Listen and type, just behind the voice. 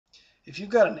If you've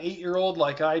got an 8-year-old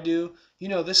like I do, you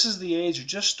know this is the age you're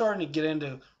just starting to get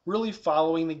into really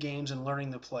following the games and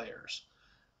learning the players.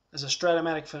 As a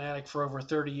Strat-O-Matic fanatic for over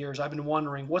 30 years, I've been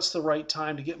wondering what's the right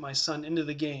time to get my son into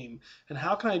the game and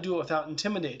how can I do it without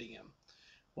intimidating him?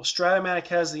 Well, Strat-O-Matic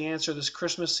has the answer this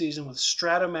Christmas season with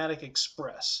Strat-O-Matic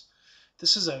Express.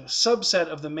 This is a subset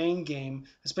of the main game.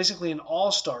 It's basically an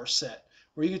all-star set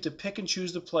where you get to pick and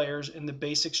choose the players in the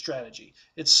basic strategy.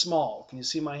 It's small. Can you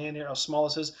see my hand here, how small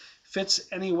this is? Fits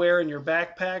anywhere in your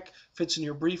backpack, fits in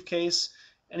your briefcase,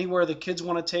 anywhere the kids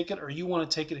want to take it or you want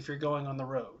to take it if you're going on the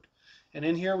road. And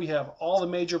in here we have all the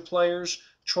major players,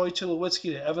 Troy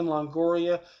Tulowitzki to Evan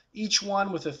Longoria, each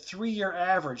one with a 3-year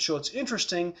average. So it's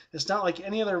interesting, it's not like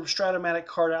any other Strat-O-Matic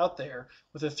card out there.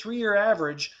 With a 3-year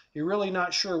average, you're really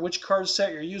not sure which card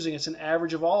set you're using. It's an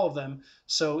average of all of them.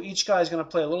 So each guy is going to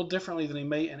play a little differently than he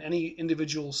may in any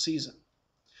individual season.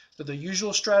 But the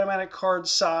usual Strat-O-Matic card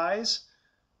size,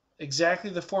 exactly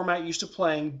the format you're used to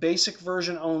playing, basic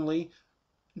version only,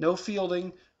 no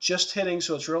fielding, just hitting,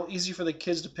 so it's real easy for the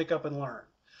kids to pick up and learn.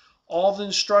 All the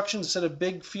instructions, instead of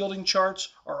big fielding charts,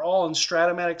 are all in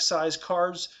Strat-O-Matic size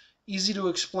cards, easy to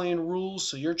explain rules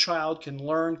so your child can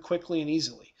learn quickly and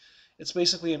easily. It's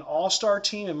basically an all-star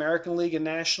team, American League and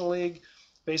National League,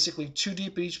 basically 2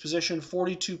 deep at each position,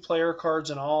 42 player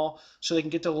cards in all, so they can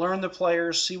get to learn the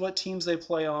players, see what teams they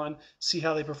play on, see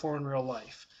how they perform in real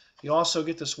life. You also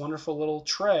get this wonderful little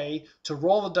tray to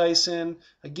roll the dice in.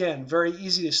 Again, very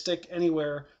easy to stick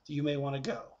anywhere that you may want to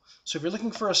go. So if you're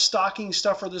looking for a stocking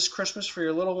stuffer this Christmas for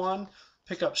your little one,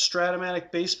 pick up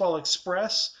Strat-O-Matic Baeball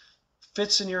Express.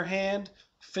 Fits in your hand,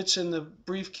 fits in the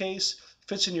briefcase,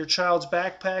 fits in your child's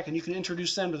backpack, and you can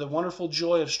introduce them to the wonderful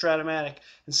joy of Strat-O-Matic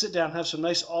and sit down and have some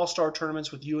nice all-star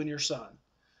tournaments with you and your son.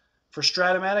 For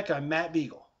Strat-O-Matic, I'm Matt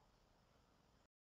Beagle.